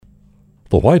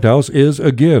The White House is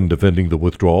again defending the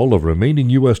withdrawal of remaining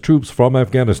U.S. troops from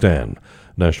Afghanistan.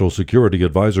 National Security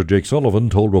Advisor Jake Sullivan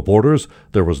told reporters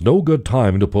there was no good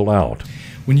time to pull out.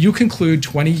 When you conclude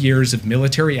 20 years of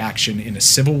military action in a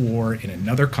civil war in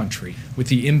another country with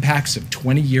the impacts of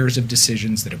 20 years of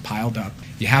decisions that have piled up,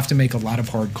 you have to make a lot of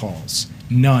hard calls,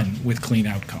 none with clean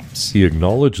outcomes. He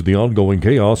acknowledged the ongoing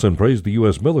chaos and praised the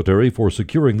U.S. military for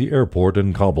securing the airport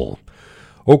in Kabul.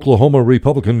 Oklahoma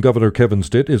Republican Governor Kevin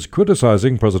Stitt is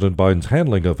criticizing President Biden's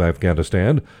handling of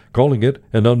Afghanistan, calling it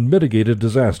an unmitigated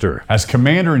disaster. As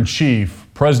commander-in-chief,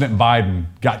 President Biden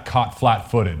got caught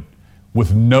flat-footed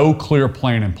with no clear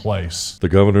plan in place. The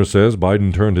governor says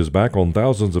Biden turned his back on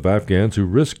thousands of Afghans who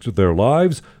risked their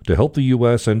lives to help the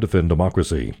U.S. and defend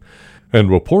democracy. And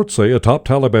reports say a top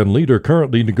Taliban leader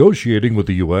currently negotiating with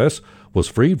the U.S. was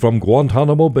freed from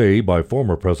Guantanamo Bay by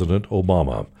former President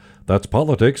Obama. That's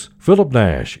Politics. Philip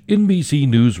Nash, NBC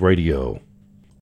News Radio.